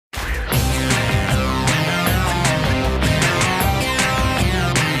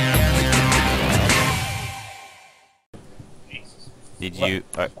Did you?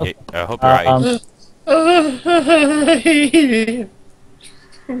 I hope you're right.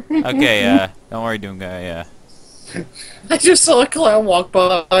 Okay, don't worry, DoomGuy. I just saw a clown walk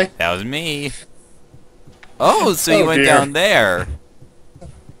by. That was me. Oh, so you Oh, went dear. down there.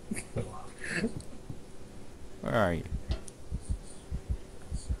 Where are you?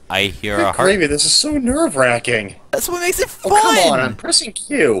 I hear a Good heart. gravy, this is so nerve-wracking. That's what makes it fun. Oh, come on, I'm pressing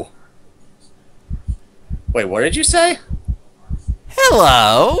Q. Wait, what did you say?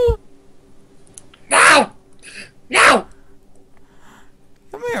 Hello. No! No!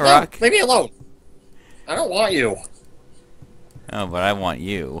 Come here, No, Rock. leave me alone. I don't want you. Oh, but I want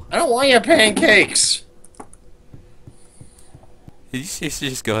you. I don't want your pancakes. Did you seriously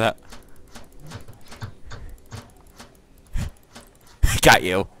just go that? Got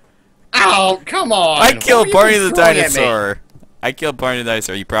you. Oh, come on! I killed What were Barney you the throwing at me? dinosaur. I killed Barney the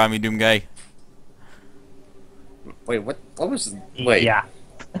dinosaur. You proud of me, DoomGuy? Wait, what? What was? Wait. Yeah.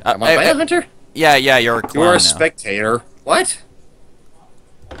 Am I a hunter? Yeah, you're a clown You're a now. spectator. What?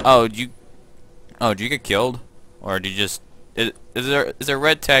 Oh, did you get killed, or did you just? Is there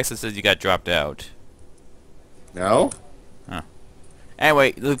red text that says you got dropped out? No. Huh.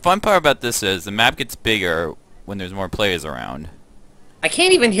 Anyway, the fun part about this is the map gets bigger when there's more players around. I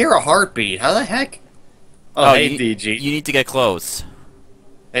can't even hear a heartbeat. How the heck? Oh, hey, DG. You need to get close.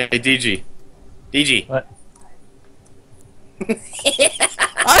 Hey, DG. DG. What?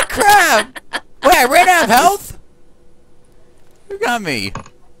 Oh crap! Wait, I ran out of health. Who got me?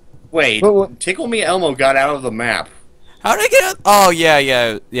 Wait, What? Tickle Me Elmo got out of the map. How did I get out? Oh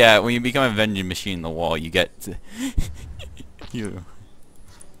yeah. When you become a vending machine in the wall, you get you.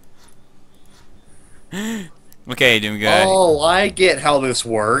 Okay, DoomGuy. Oh, I get how this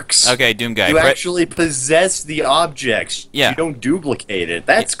works. Okay, DoomGuy. You actually possess the objects. Yeah. You don't duplicate it.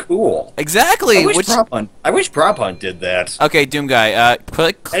 That's cool. Exactly. I wish Prop Hunt did that. Okay, DoomGuy.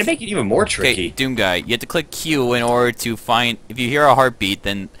 Click. That'd make it even more tricky. Okay, DoomGuy. You have to click Q in order to find. If you hear a heartbeat,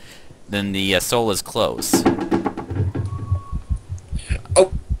 then the soul is close.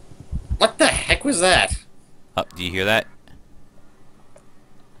 Oh, what the heck was that? Oh, do you hear that?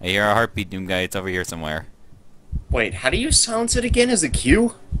 I hear a heartbeat, DoomGuy. It's over here somewhere. Wait, how do you silence it again? Is it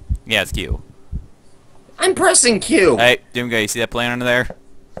Q? Yeah, it's Q. I'm pressing Q. Hey, DoomGuy, you see that plane under there?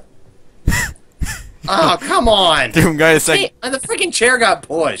 Oh, come on. DoomGuy, it's like. Hey, the freaking chair got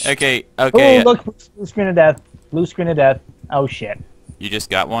pushed. Okay. Oh, look, blue screen of death. Blue screen of death. Oh shit. You just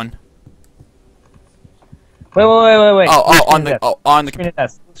got one. Wait. Oh, on the Blue screen of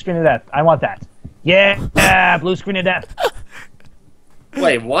death. Blue screen of death. I want that. Yeah, blue screen of death.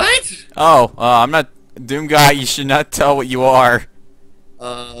 Wait, what? Oh, I'm not DoomGuy. You should not tell what you are.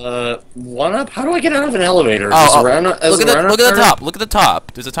 1UP? How do I get out of an elevator? Look at the top. Look at the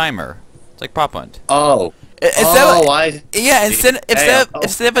top. There's a timer. It's like Prop Hunt. Oh. Instead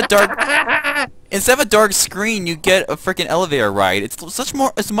of a dark screen, you get a freaking elevator ride. It's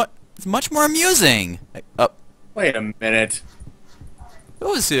much more amusing. Wait a minute.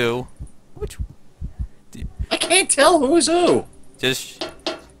 Who's who? Which? I can't tell who's who. Just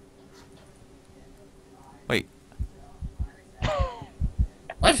wait.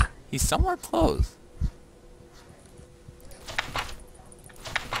 What? He's somewhere close.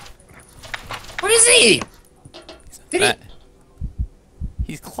 What is he?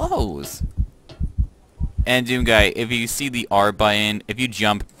 He's close. And DoomGuy, if you see the R button, if you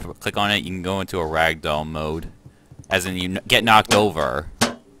jump, click on it, you can go into a ragdoll mode. As in, you get knocked over.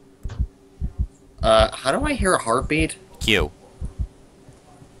 How do I hear a heartbeat? Q.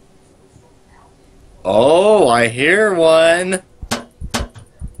 Oh, I hear one.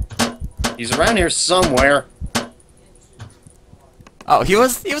 He's around here somewhere. Oh, he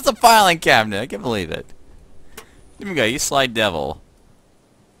was a filing cabinet. I can't believe it. DoomGuy, you sly devil.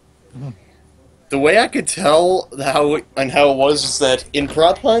 The way I could tell how it was is that in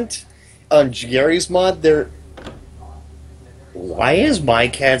Prop Hunt, on Gary's mod, why is my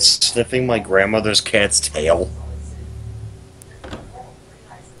cat sniffing my grandmother's cat's tail?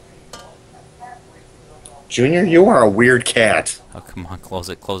 Junior, you are a weird cat. Oh, come on, close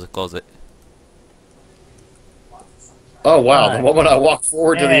it, close it, close it. Oh, wow, the moment I walk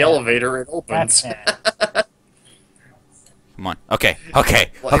forward to the elevator, it opens. Come on. Okay,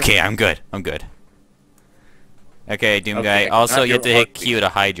 I'm good. Okay, DoomGuy. Okay, Also, not you have to your hit Q to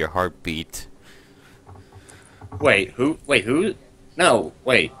hide your heartbeat. Wait, who? No,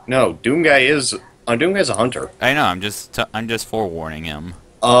 wait, no. DoomGuy's a hunter. I know. I'm just forewarning him.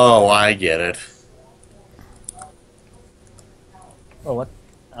 Oh, I get it. Oh, what?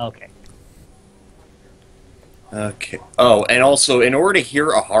 Okay. Okay. Oh, and also, in order to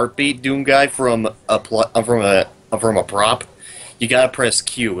hear a heartbeat, DoomGuy, from a prop, You gotta press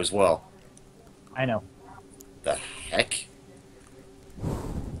Q as well. I know. The heck?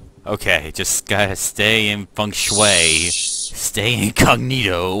 Okay, just gotta stay in feng shui. Stay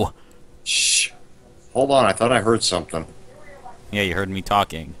incognito. Shh. Hold on, I thought I heard something. Yeah, you heard me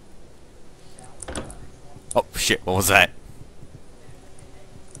talking. Oh, shit, what was that?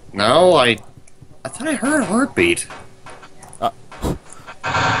 No, I thought I heard a heartbeat.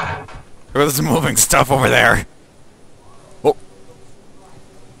 There's moving stuff over there. Oh.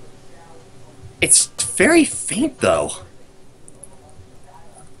 It's very faint, though.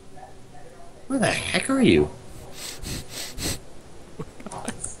 Where the heck are you?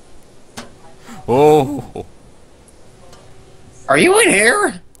 Oh. Are you in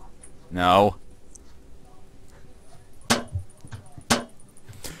here? No.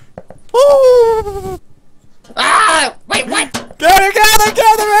 Ooh. Ah! Wait, what? Gather,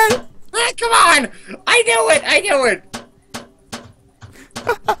 man! Ah, come on! I knew it!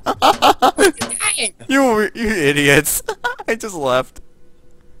 You idiots. I just left.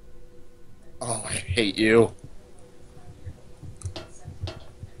 Oh, I hate you.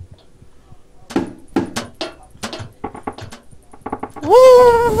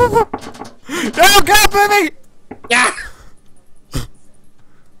 Woo! No, go, baby! Yeah!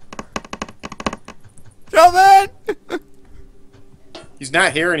 Go, man! He's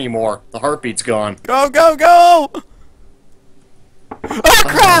not here anymore. The heartbeat's gone. Go, go, go! Oh,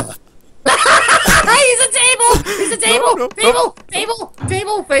 crap! He's a table! He's a table! No, no, table! Table!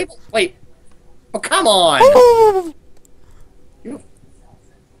 Table! Table! Wait. Oh, come on! Ooh. You...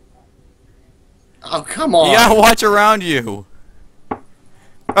 Oh, come on! You gotta watch around you.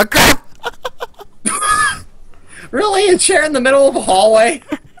 Oh, crap! Really? A chair in the middle of a hallway?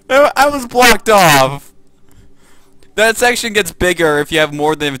 I was blocked off. That section gets bigger if you have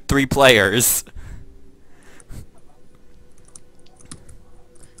more than 3 players.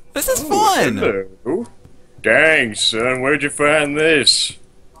 This is fun! Hello. Dang, son, where'd you find this?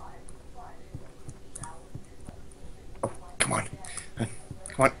 Oh, come on.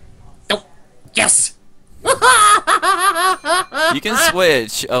 Come on. Oh, yes! You can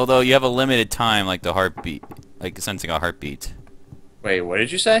switch, although you have a limited time, like the heartbeat. Like sensing a heartbeat. Wait, what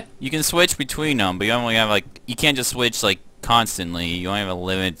did you say? You can switch between them, but you only have like... You can't just switch like constantly. You only have a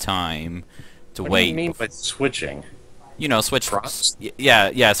limited time to What wait. do you mean by switching? You know, switch... Props?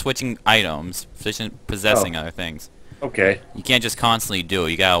 Yeah, switching items. Possessing other things. Okay. You can't just constantly do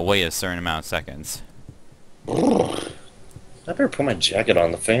it. You gotta wait a certain amount of seconds. I better put my jacket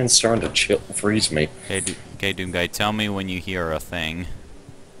on. The fan's starting to chill, freeze me. Okay, DoomGuy, tell me when you hear a thing.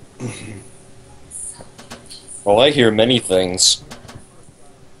 Well, I hear many things.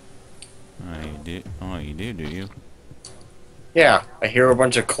 Oh, you do? Oh, you do you? Yeah, I hear a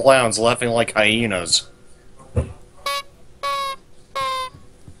bunch of clowns laughing like hyenas.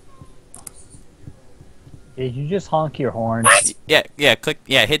 Did you just honk your horn? Yeah,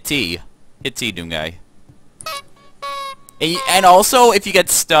 hit T. Hit T, DoomGuy. And also, if you get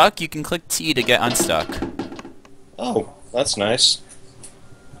stuck, you can click T to get unstuck. Oh, that's nice.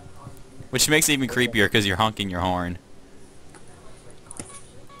 Which makes it even creepier because you're honking your horn.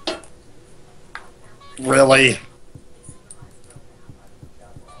 Really?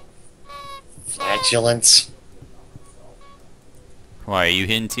 Flatulence? Why, are you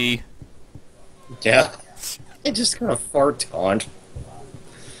hitting T? Yeah. I just got a fart taunt.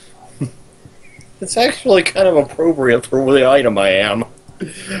 It's actually kind of appropriate for the item I am.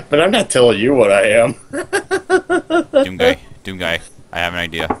 But I'm not telling you what I am. DoomGuy, I have an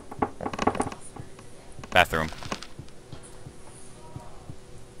idea. Bathroom.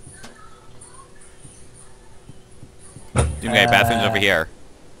 DoomGuy, bathroom's over here.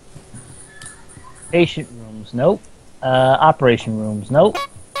 Patient rooms, nope. Operation rooms, nope.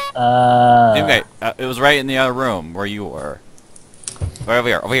 DoomGuy, it was right in the other room where you were. Right over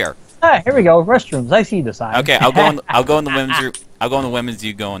here, over here. Ah, here we go. Restrooms. I see the sign. Okay, I'll go in the women's room. I'll go in the women's.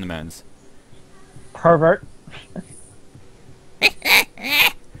 You go in the men's. Pervert.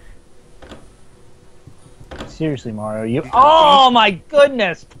 Seriously, Mario, you. Oh my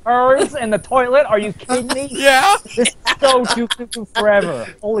goodness! Pervs in the toilet? Are you kidding me? Yeah. This is so Dooku forever.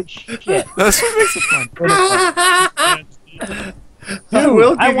 Holy shit! That's what makes it fun. I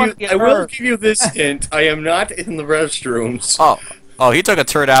will Dude, give you this hint. I am not in the restrooms. Oh, he took a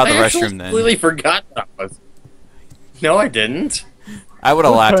turd out of the I restroom then. completely forgot that was. No, I didn't. I would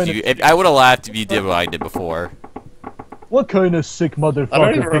have What laughed kind if you. I would have laughed if you did what I did before. What kind of sick motherfucker? I don't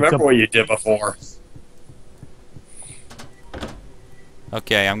even picks remember up- what you did before.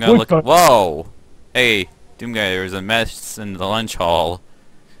 Okay, I'm gonna look. Whoa! Hey, DoomGuy, there's a mess in the lunch hall.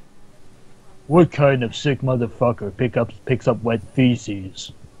 What kind of sick motherfucker picks up wet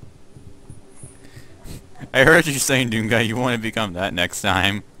feces? I heard you saying, DoomGuy, you want to become that next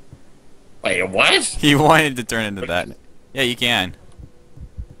time. Wait, what? You wanted to turn into that. Yeah, you can.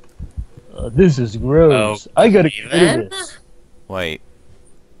 This is gross. I gotta get rid of this. Wait.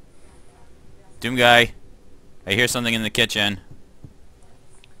 DoomGuy, I hear something in the kitchen.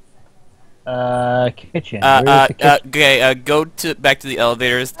 Kitchen. Where's the kitchen? Okay, go back to the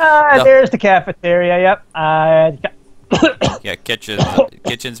elevators. There's the cafeteria, yep. Yeah,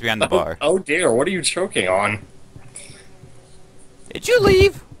 kitchen's behind the bar. Oh dear, what are you choking on? Did you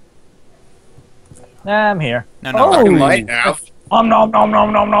leave? I'm here. No, no. I Oh. might have. Nom nom nom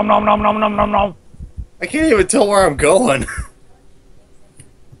nom nom nom nom nom nom nom nom nom. I can't even tell where I'm going.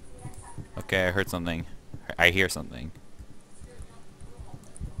 Okay, I heard something. I hear something.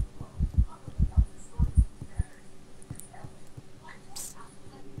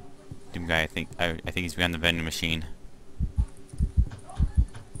 DoomGuy, I think he's behind the vending machine.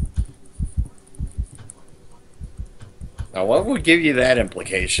 Now, what would give you that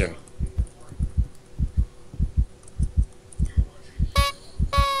implication?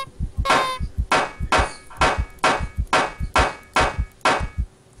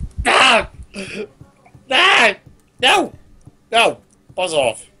 Ah! Ah! No! No! Buzz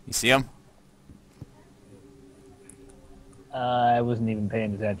off. You see him? I wasn't even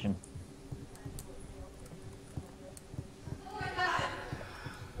paying attention.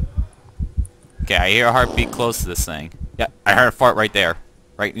 Okay, I hear a heartbeat close to this thing. Yeah, I heard a fart right there.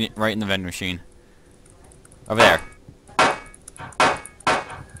 Right in the vending machine. Over there.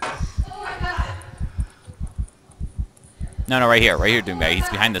 No, right here, DoomGuy. He's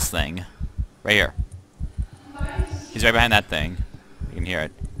behind this thing. Right here. He's right behind that thing. You can hear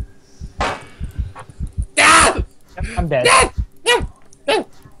it. Ah! Yep, I'm dead. No! No!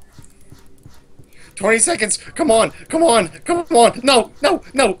 20 seconds! Come on! Come on! Come on! No! No!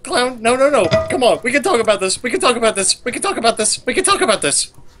 No! Clown! No! No! No! Come on! We can talk about this! We can talk about this! We can talk about this! We can talk about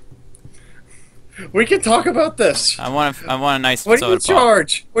this! We can talk about this! I want a nice What do you soda pop.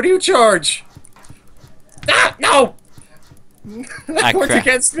 charge? What do you charge? Ah! No! That worked crap.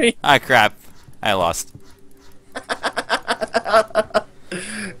 against me! Ah, crap. I lost.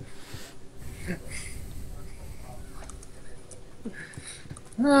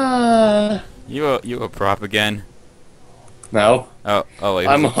 You a prop again? No. Oh wait.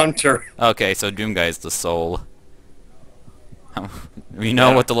 I'm a hunter. Okay, so DoomGuy's the soul. We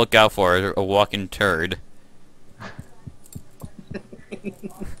know what to look out for, a walking turd.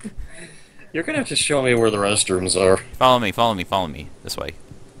 You're gonna have to show me where the restrooms are. Follow me. This way.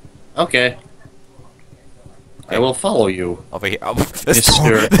 Okay. I will follow you. Over here. Oh,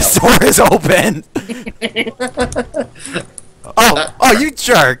 Mr. this door is open! Oh, you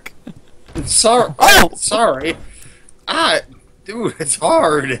jerk! Sorry. Oh! Sorry. Ah, dude, it's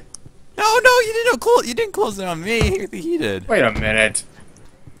hard. No, you didn't close it on me. He did. Wait a minute.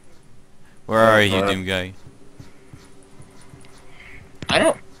 Where are you, DoomGuy? I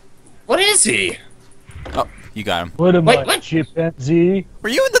don't. What is he? Oh, you got him. What am Wait, I, what? chimpanzee? Were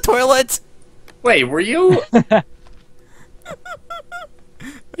you in the toilet? Wait, were you?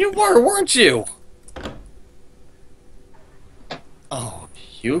 You were, weren't you? Oh,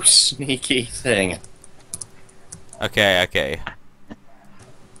 you sneaky thing. Okay.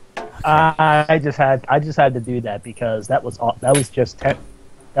 I just had to do that because that was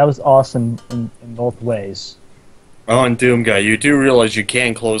awesome in both ways. Oh, and DoomGuy, you do realize you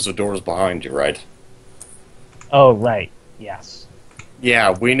can close the doors behind you, right? Oh right, yes.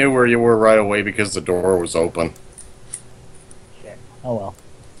 Yeah, we knew where you were right away because the door was open. Shit. Oh well.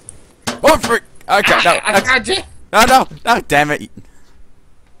 Oh, frick! Okay, no, I got you. no, damn it.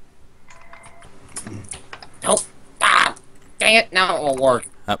 No. Ah, dang it, now it won't work.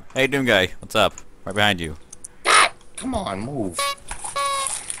 Hey, DoomGuy, what's up? Right behind you. Ah, come on, move.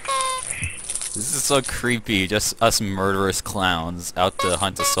 This is so creepy, just us murderous clowns out to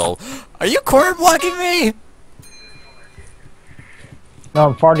hunt a soul. Are you corner blocking me? No,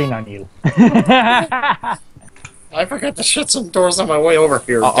 I'm farting on you. I forgot to shut some doors on my way over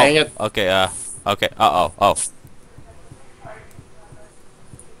here, dang it. Okay, okay, oh.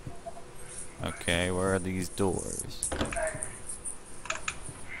 Okay, where are these doors?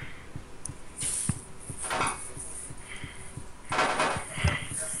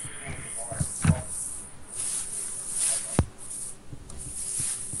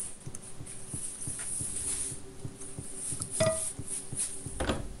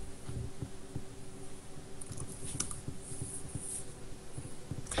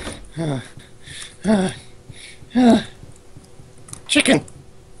 Chicken!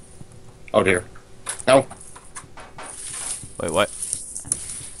 Oh dear. No. Wait, what?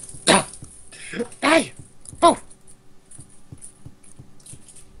 Ah. Hey! Oh!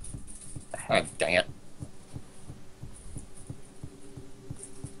 Ah, dang it.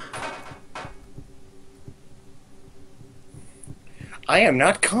 I am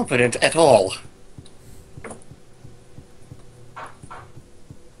not confident at all.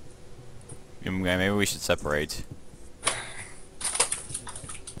 Maybe we should separate.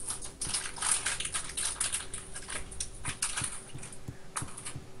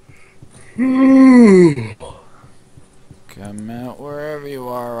 Come out wherever you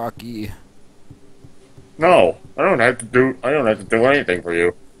are, Rocky. No, I don't have to do anything for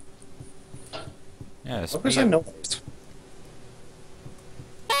you. Yes. What was that noise?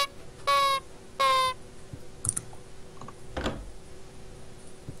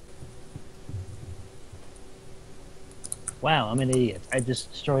 Wow, I'm an idiot. I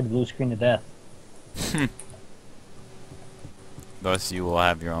just destroyed the blue screen to death. Thus, you will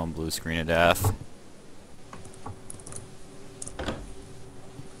have your own blue screen of death.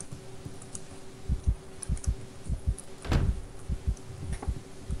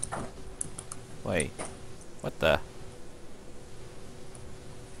 Wait, what the?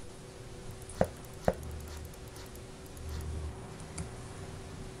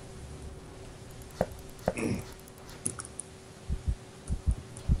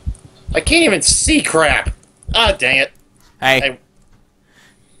 I can't even see crap! Ah, dang it. Hey,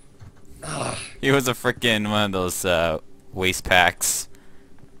 Ah, he was a frickin' one of those waste packs.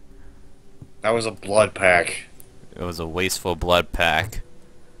 that was a blood pack. It was a wasteful blood pack.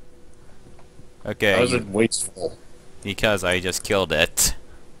 Okay, That was wasteful. because I just killed it.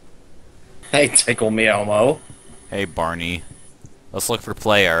 Hey, tickle me, Elmo. Hey, Barney. Let's look for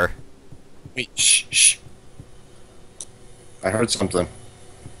player. Wait, shh, shh. I heard something.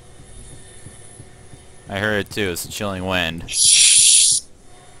 I heard it too. It's a chilling wind. Shh.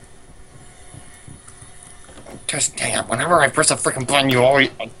 Just dang it. Whenever I press a freaking button, you always.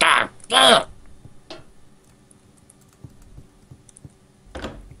 Like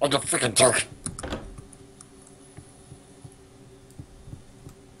a freaking jerk.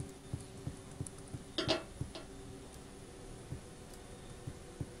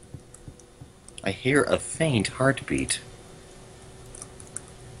 I hear a faint heartbeat.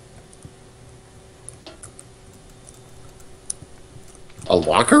 A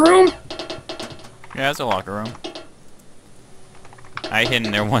locker room? Yeah, it's a locker room. I hid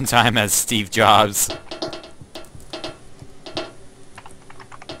in there one time as Steve Jobs.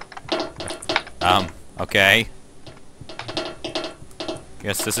 Okay.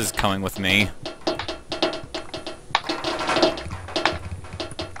 Guess this is coming with me.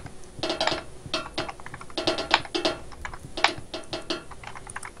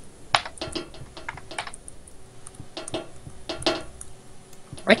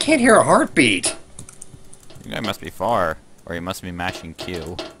 I can't hear a heartbeat. You guy must be far, or you must be mashing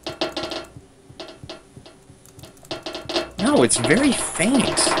Q. No, it's very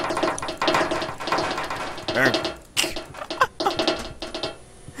faint.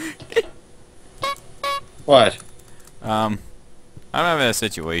 What? I'm having a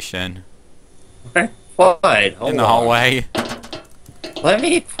situation What? in the hallway. Let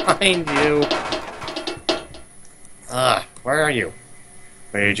me find you. Where are you?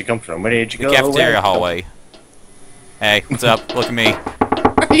 Where did you come from? Where did you The go? cafeteria Where- hallway. Hey, what's up? Look at me.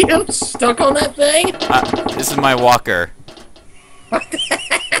 Are you stuck on that thing? This is my walker. What the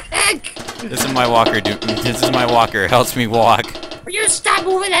heck? This is my walker, dude. This is my walker. It helps me walk. Will you stop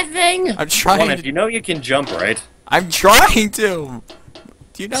moving that thing? I'm trying. If you know you can jump, right? I'm trying to.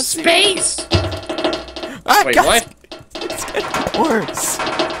 Do you not see? Space! Ah, Wait, God, what? It's getting worse.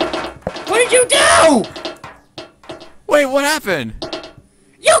 What did you do? Wait, what happened?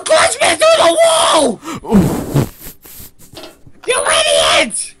 You glitched me through the wall! You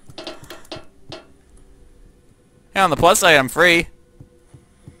idiot! Hey, on the plus side, I'm free.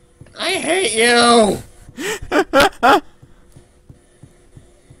 I hate you!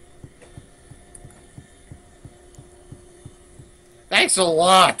 Thanks a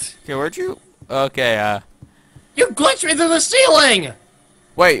lot. Okay, where'd you? Okay, You glitched me through the ceiling!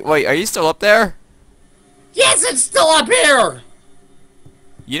 wait, are you still up there? Yes, it's still up here!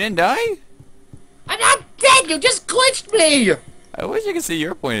 You didn't die? I'm not dead, you just glitched me! I wish I could see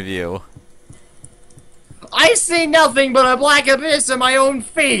your point of view. I see nothing but a black abyss at my own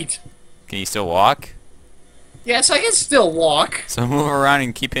feet! Can you still walk? Yes, I can still walk. So move around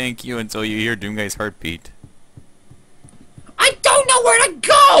and keep hitting Q until you hear DoomGuy's heartbeat. I don't know where to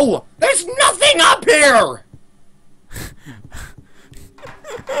go! There's nothing up here!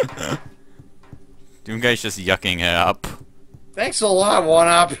 DoomGuy's just yucking it up. Thanks a lot,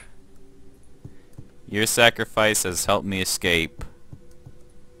 1UP. Your sacrifice has helped me escape.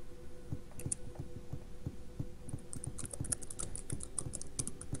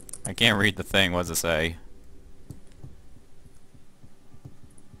 I can't read the thing. What does it say?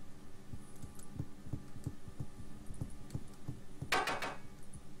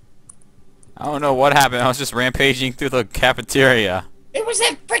 I don't know what happened. I was just rampaging through the cafeteria. It was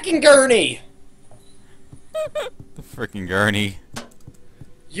that freaking gurney! The freaking gurney.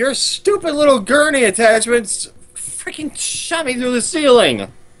 Your stupid little gurney attachments freaking shot me through the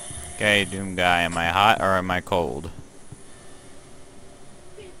ceiling! Okay, DoomGuy, am I hot or am I cold?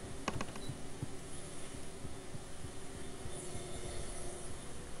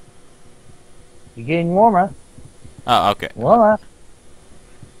 You're getting warmer. Oh, okay. Warmer.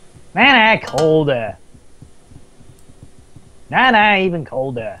 Nah, colder. Nah, even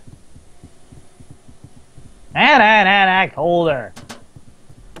colder. Nah, colder.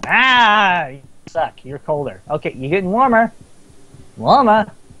 Ah, you suck. You're colder. Okay, you're getting warmer.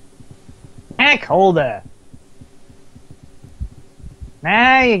 Warmer. Nah, colder.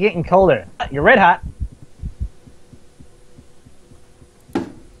 Nah, you're getting colder. You're red hot.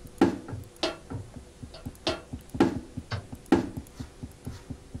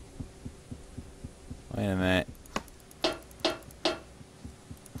 Wait a minute.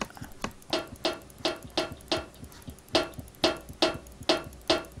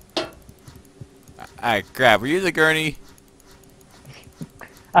 Ah, crap. Were you the gurney?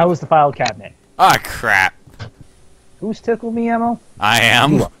 I was the file cabinet. Ah, crap. Who's tickled me, Emmo? I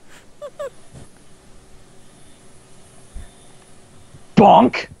am.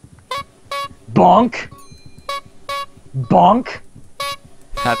 Bonk. Bonk. Bonk.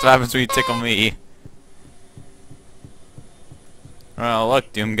 That's what happens when you tickle me. Oh,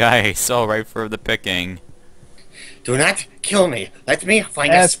 look, DoomGuy. So right for the picking. Do not kill me. Let me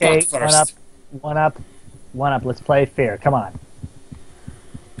find a spot first. 1UP. Let's play fair. Come on.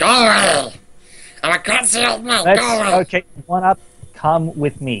 Go away! I'm a concealed mouth. Go away! Okay, 1UP. Come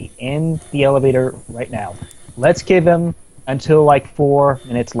with me in the elevator right now. Let's give him until like 4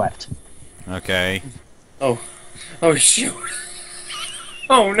 minutes left. Okay. Oh shoot!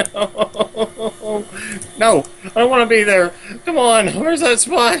 Oh no! No, I don't want to be there. Come on, where's that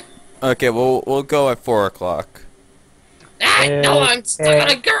spot? Okay, we'll go at 4 o'clock. Ah, no, I'm stuck on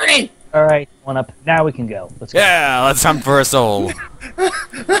a gurney. All right, 1UP. Now we can go. Let's go. Yeah, let's hunt for a soul.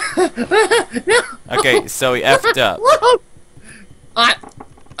 Okay, so he effed up.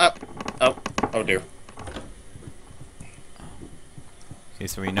 Oh dear. Okay,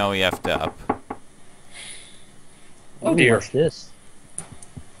 so we know he effed up. Oh dear. What's this?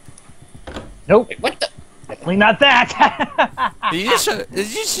 Nope. Wait, what the? Definitely not that. Did you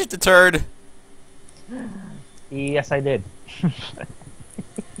shoot the turd? Yes, I did.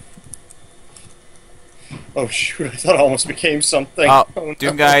 Oh shoot! I thought I almost became something. Oh, no.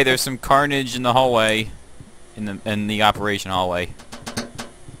 DoomGuy, there's some carnage in the hallway, in the operation hallway.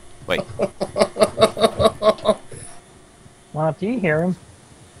 Wait. 1UP, do you hear him?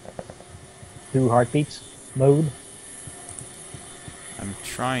 Through heartbeats mode. I'm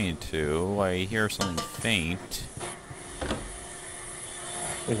trying to. I hear something faint.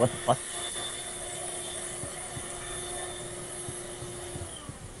 Wait, what the fuck?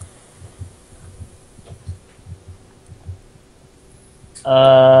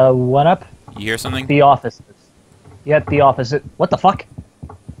 One up. You hear something? The office. Yeah, the office. What the fuck?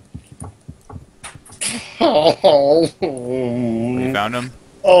 Oh. You found him?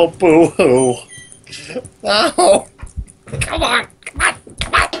 Oh, boo-hoo. Oh. Come on. Come on.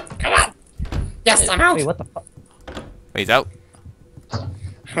 Come on. Come on. Yes, I'm out. Wait, what the fuck? Wait, he's out.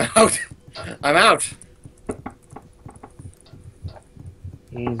 I'm out. I'm out.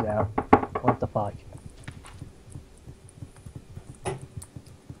 He's out. What the fuck?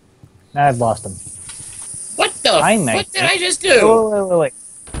 Now I've lost him. What the What did I just do? Wait.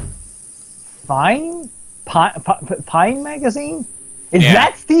 Fine? Pine magazine? Is Yeah.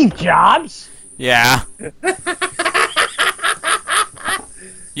 that Steve Jobs? Yeah. That's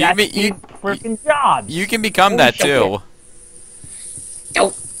Steve freaking Jobs. You can become Holy that shit. too.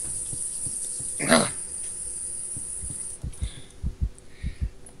 Oh.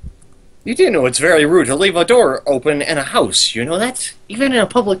 You do know it's very rude to leave a door open in a house, you know that? Even in a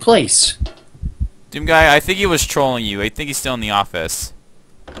public place. DoomGuy, I think he was trolling you. I think he's still in the office.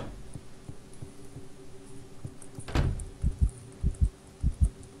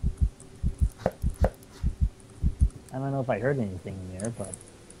 I don't know if I heard anything there, but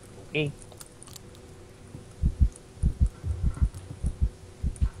okay.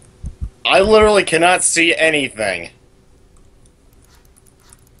 I literally cannot see anything.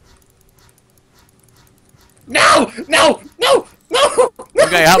 No! No! No! No!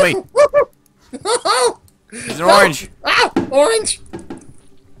 Okay, help me. No! There's an orange. Ah! Orange!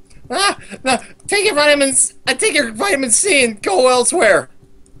 Ah! No! Take your vitamins. Take your vitamin C and go elsewhere.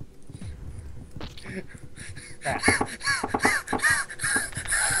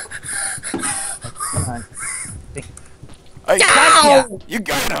 Come on. Ow! You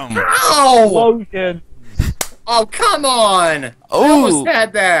got him. Ow! Explosion. Oh, come on! I Ooh. almost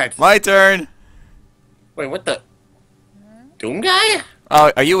had that. My turn. Wait, what the? DoomGuy?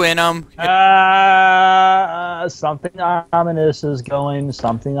 Oh, are you in him? Something ominous is going.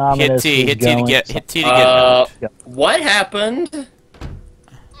 Something ominous Hit T. is Hit T going. to get. Hit T to get out. What happened?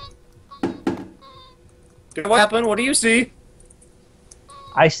 What happened? What do you see?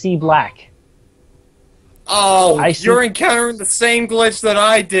 I see black. Oh, I see- you're encountering the same glitch that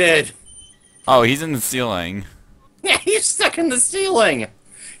I did. Oh, he's in the ceiling. Yeah, he's stuck in the ceiling.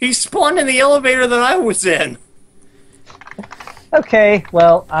 He spawned in the elevator that I was in. Okay,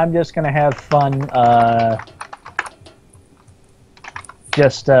 well, I'm just gonna have fun.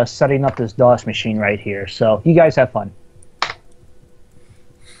 Just setting up this DOS machine right here. So you guys have fun.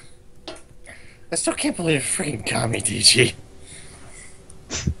 I still can't believe it freaking got me, DG.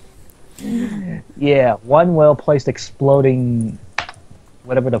 Yeah, one well-placed exploding,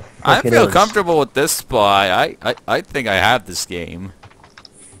 whatever the fuck I it feel is. comfortable with this spot. I think I have this game.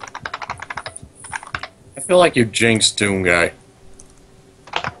 I feel like you jinxed DoomGuy.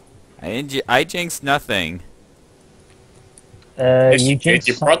 I jinxed nothing. You You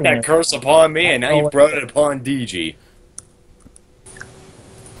jinxed brought something that curse upon me, and now you brought it upon DG.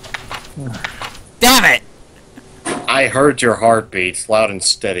 Damn it! I heard your heartbeats loud and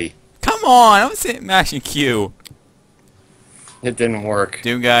steady. Come on! I'm sitting mashing Q. It didn't work.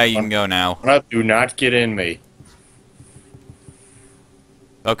 DoomGuy, you can go now. Do not get in me.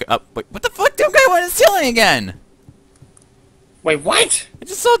 Okay, up. Wait, what the fuck? DoomGuy went in the ceiling again! Wait, what? I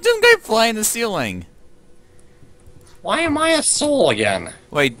just saw DoomGuy fly in the ceiling. Why am I a soul again?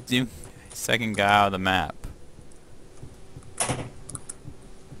 Wait, second guy out of the map.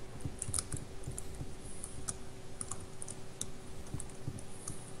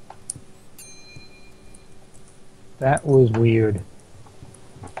 That was weird.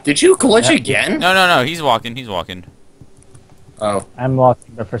 Did you glitch Yeah. again? No, he's walking, he's walking. Oh. I'm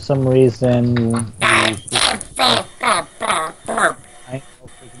walking, but for some reason, I am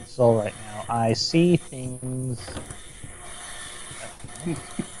freaking soul right now. I see things.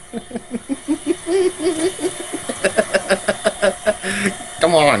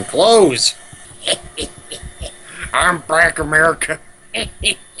 Come on, close! I'm back, America.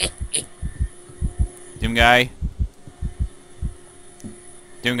 DoomGuy.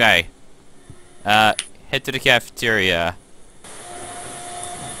 DoomGuy. Head to the cafeteria.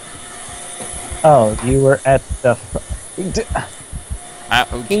 Oh, you were at the.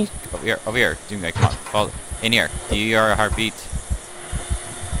 Okay. Over here. DoomGuy, come on. Follow. In here. Do you hear a heartbeat?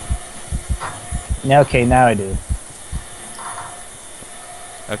 Okay, now I do.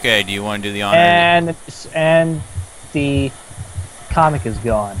 Okay, do you want to do the honor? And the comic is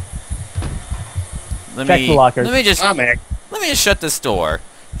gone. Let check the lockers. Let me just Comic. shut this door.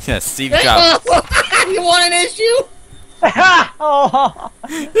 Yeah, Steve Jobs. You want an issue? Oh,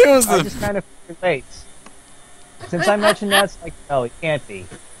 It was I the just kind of wait. Since I mentioned that, it's like, no, it can't be.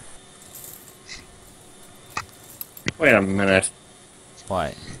 Wait a minute.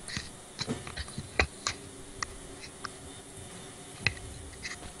 what?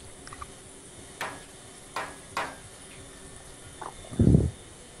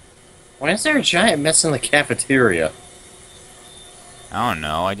 Why is there a giant mess in the cafeteria? I don't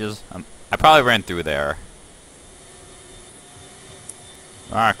know. I probably ran through there.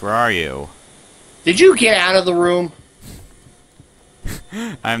 Rock, where are you? Did you get out of the room?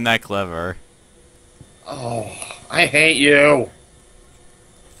 I'm that clever. Oh, I hate you.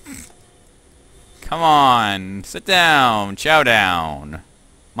 Come on, sit down, chow down,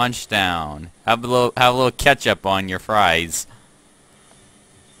 munch down. Have a little ketchup on your fries.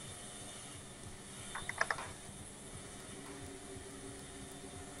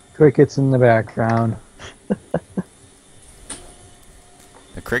 Crickets in the background.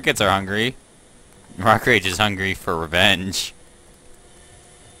 The crickets are hungry. RockRage is hungry for revenge.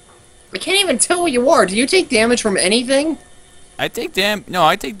 I can't even tell what you are. Do you take damage from anything? I take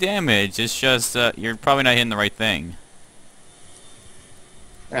damage. It's just you're probably not hitting the right thing.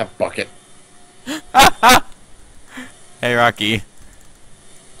 Ah, bucket. Hey, Rocky.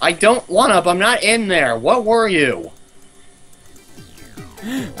 I don't want up. I'm not in there. What were you?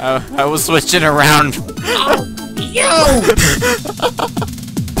 I was switching around. Yo!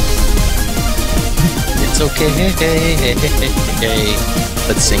 It's okay.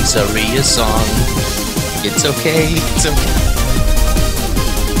 Let's sing Saria's song. It's okay. It's okay.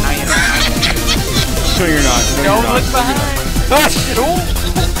 No, you're not. No, Don't you're not. look behind. Ah, shit. Oh.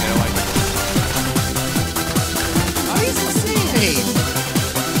 Why is he saying?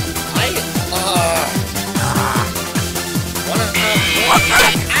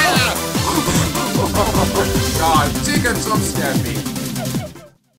 God, Tigger jump scared me.